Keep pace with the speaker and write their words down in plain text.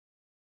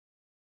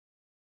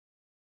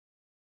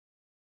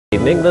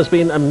Evening, there's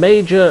been a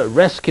major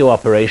rescue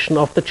operation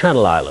off the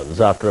Channel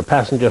Islands after a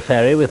passenger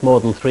ferry with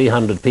more than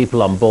 300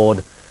 people on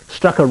board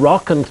struck a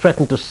rock and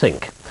threatened to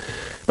sink.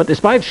 But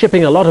despite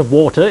shipping a lot of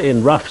water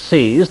in rough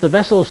seas, the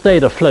vessel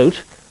stayed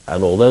afloat,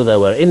 and although there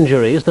were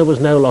injuries, there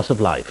was no loss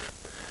of life.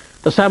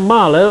 The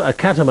Saint-Malo, a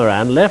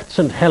catamaran, left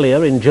St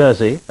Helier in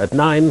Jersey at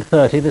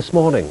 9:30 this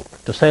morning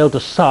to sail to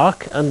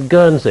Sark and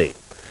Guernsey.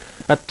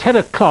 At 10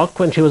 o'clock,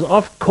 when she was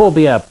off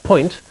Corbière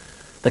Point,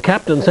 the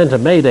captain sent a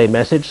mayday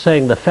message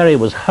saying the ferry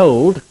was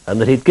holed and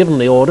that he'd given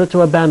the order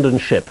to abandon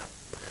ship.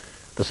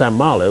 The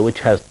Saint-Malo, which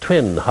has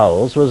twin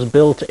hulls, was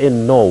built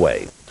in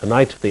Norway.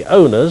 Tonight, the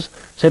owners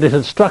said it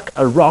had struck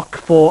a rock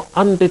for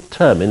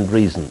undetermined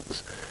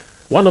reasons.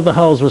 One of the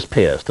hulls was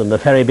pierced and the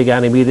ferry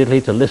began immediately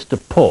to list to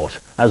port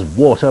as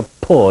water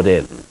poured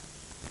in.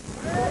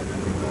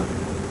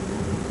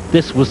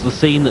 This was the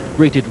scene that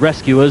greeted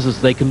rescuers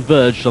as they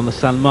converged on the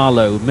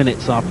Saint-Malo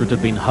minutes after it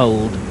had been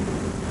holed.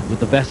 With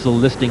the vessel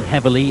listing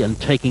heavily and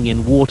taking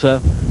in water,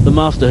 the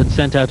master had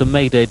sent out a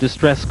mayday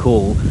distress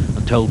call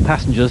and told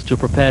passengers to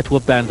prepare to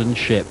abandon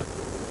ship.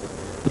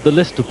 But the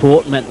list to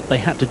port meant that they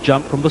had to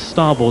jump from the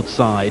starboard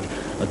side,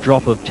 a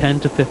drop of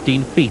 10 to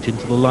 15 feet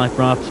into the life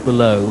rafts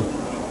below.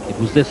 It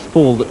was this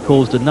fall that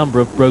caused a number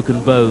of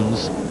broken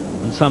bones,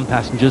 and some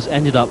passengers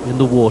ended up in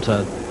the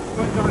water.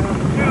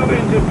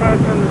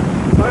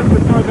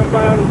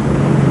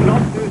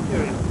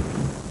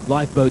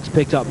 Lifeboats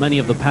picked up many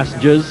of the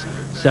passengers.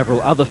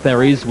 Several other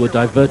ferries were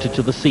diverted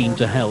to the scene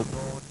to help.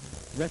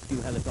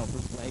 Rescue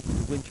helicopters were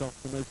able to winch off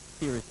the most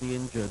seriously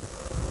injured.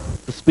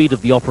 The speed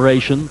of the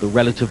operation, the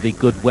relatively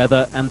good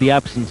weather, and the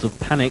absence of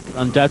panic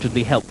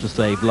undoubtedly helped to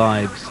save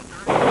lives.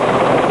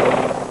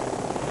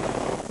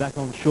 Back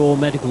on shore,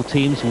 medical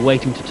teams were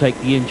waiting to take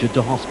the injured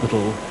to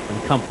hospital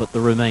and comfort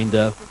the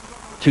remainder.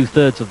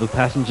 2/3 of the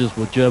passengers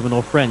were German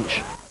or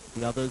French,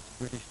 the others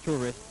British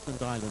tourists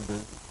and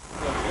islanders.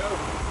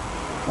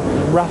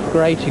 Rough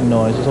grating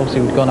noises,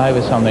 obviously we'd gone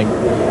over something,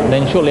 and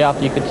then shortly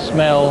after you could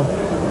smell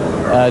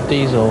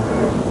diesel,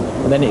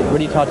 and then it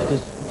really started to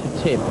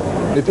tip.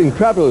 It's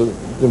incredible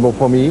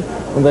for me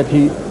that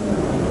he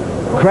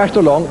crashed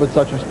along with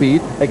such a speed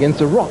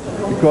against a rock,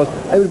 because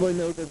everybody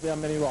knows that there are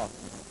many rocks.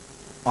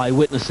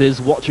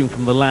 Eyewitnesses watching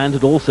from the land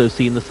had also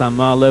seen the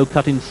Saint-Malo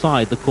cut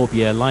inside the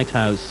Corbière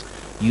lighthouse,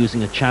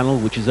 using a channel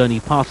which is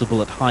only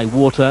passable at high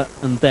water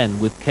and then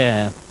with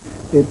care.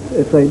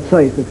 It's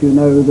safe if you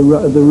know the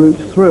route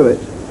through it.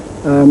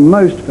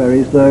 Most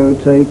ferries, though,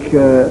 take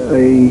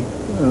a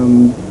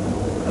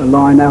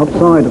line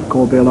outside of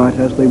Corbière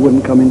Lighthouse. They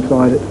wouldn't come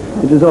inside it.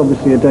 It is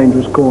obviously a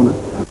dangerous corner.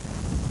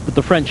 But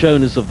the French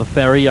owners of the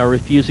ferry are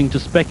refusing to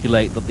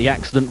speculate that the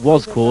accident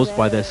was caused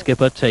by their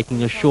skipper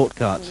taking a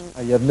shortcut.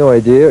 I have no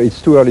idea.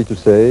 It's too early to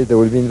say. There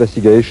will be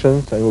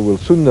investigations, and we will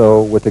soon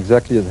know what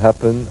exactly has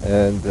happened,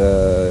 and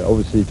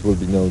obviously it will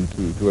be known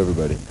to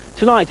everybody.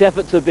 Tonight,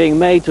 efforts are being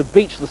made to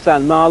beach the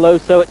Saint-Malo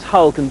so its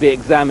hull can be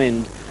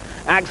examined.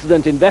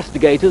 Accident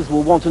investigators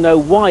will want to know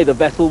why the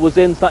vessel was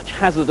in such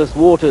hazardous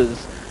waters,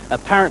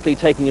 apparently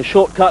taking a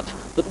shortcut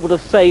that would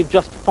have saved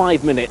just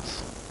 5 minutes.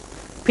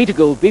 Peter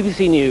Gould,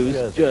 BBC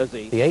News,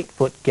 Jersey. The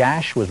 8-foot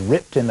gash was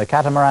ripped in the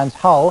catamaran's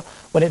hull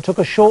when it took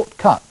a short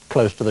cut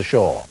close to the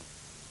shore.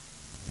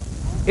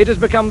 It has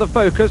become the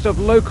focus of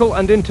local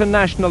and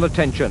international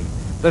attention.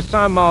 The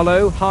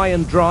Saint-Malo high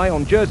and dry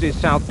on Jersey's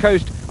south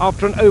coast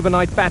after an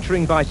overnight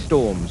battering by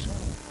storms.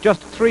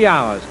 Just 3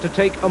 hours to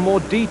take a more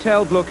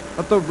detailed look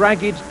at the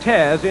ragged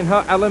tears in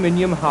her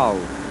aluminium hull,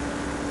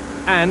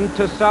 and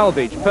to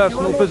salvage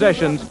personal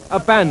possessions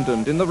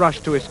abandoned in the rush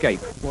to escape.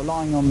 We're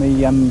lying on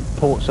the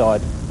port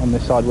side, on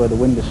this side where the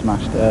window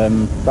smashed.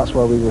 That's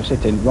where we were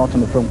sitting, right on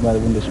the front where the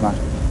window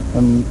smashed.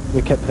 And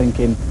we kept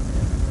thinking,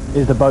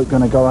 is the boat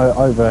going to go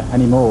over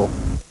anymore?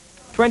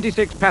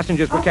 26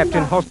 passengers were kept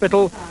in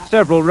hospital,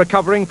 several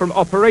recovering from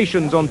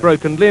operations on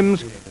broken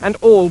limbs, and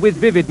all with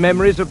vivid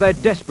memories of their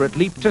desperate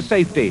leap to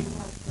safety.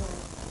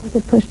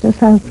 They pushed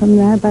us out from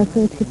there by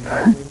 30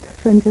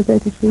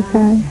 feet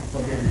high.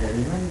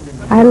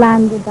 I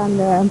landed on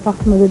the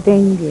bottom of the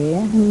dinghy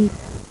and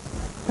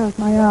felt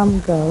my arm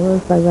go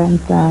as I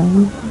went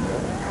down.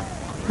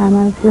 And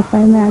I was just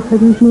saying that I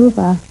couldn't move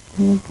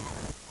afterwards.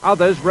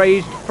 Others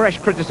raised fresh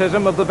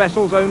criticism of the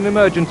vessel's own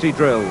emergency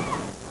drill.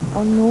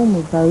 On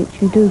normal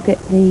boats you do get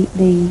the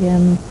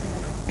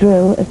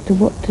drill as to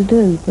what to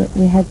do, but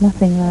we had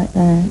nothing like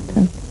that.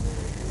 And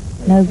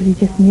nobody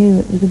just knew.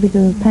 It was a bit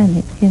of a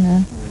panic, you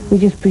know. We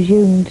just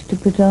presumed to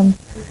put on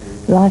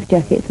life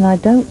jackets, and I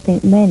don't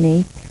think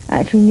many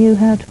actually knew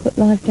how to put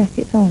life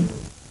jackets on.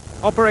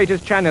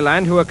 Operators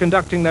Chaniland, who are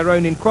conducting their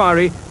own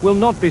inquiry, will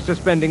not be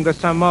suspending the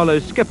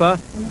Saint-Malo's skipper.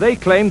 They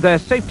claim their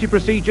safety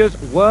procedures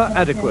were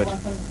adequate.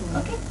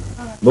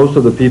 Most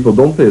of the people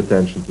don't pay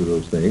attention to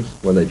those things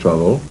when they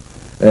travel,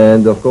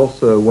 and of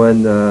course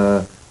when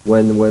there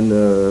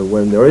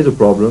is a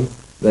problem,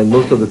 then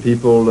most of the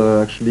people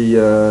actually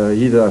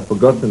either have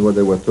forgotten what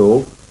they were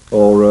told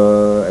or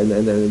and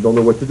don't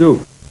know what to do.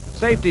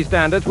 Safety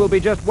standards will be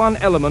just one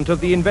element of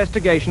the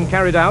investigation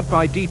carried out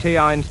by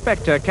DTI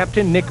Inspector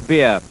Captain Nick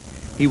Beer.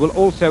 He will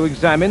also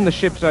examine the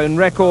ship's own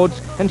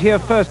records and hear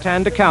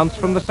first-hand accounts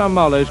from the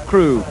Saint-Malo's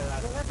crew.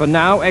 For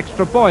now,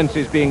 extra buoyancy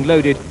is being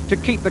loaded to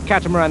keep the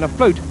catamaran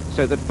afloat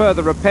so that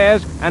further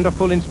repairs and a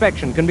full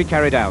inspection can be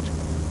carried out.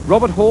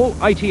 Robert Hall,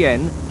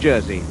 ITN,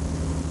 Jersey.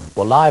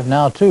 Well, live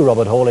now to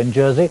Robert Hall in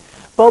Jersey.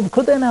 Bob,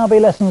 could there now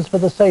be lessons for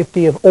the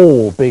safety of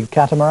all big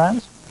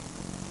catamarans?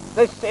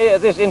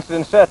 This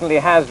incident certainly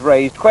has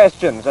raised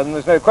questions, and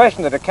there's no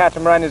question that a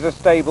catamaran is a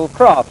stable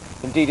craft.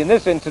 Indeed, in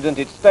this incident,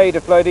 it stayed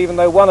afloat even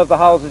though one of the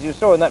hulls, as you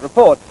saw in that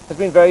report, has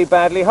been very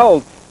badly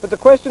holed. But the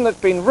question that's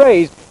been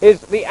raised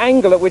is the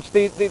angle at which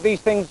these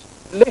things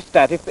lift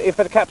at if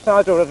a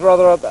capsized, or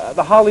rather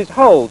the hull is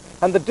holed,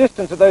 and the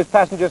distance that those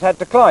passengers had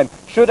to climb.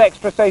 Should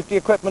extra safety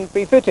equipment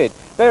be fitted?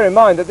 Bear in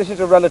mind that this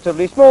is a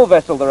relatively small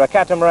vessel. There are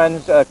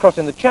catamarans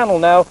crossing the channel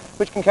now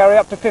which can carry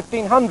up to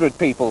 1,500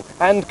 people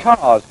and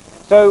cars.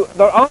 So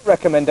there are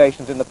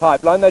recommendations in the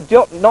pipeline.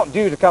 They're not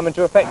due to come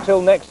into effect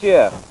till next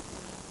year.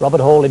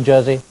 Robert Hall in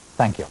Jersey,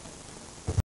 thank you.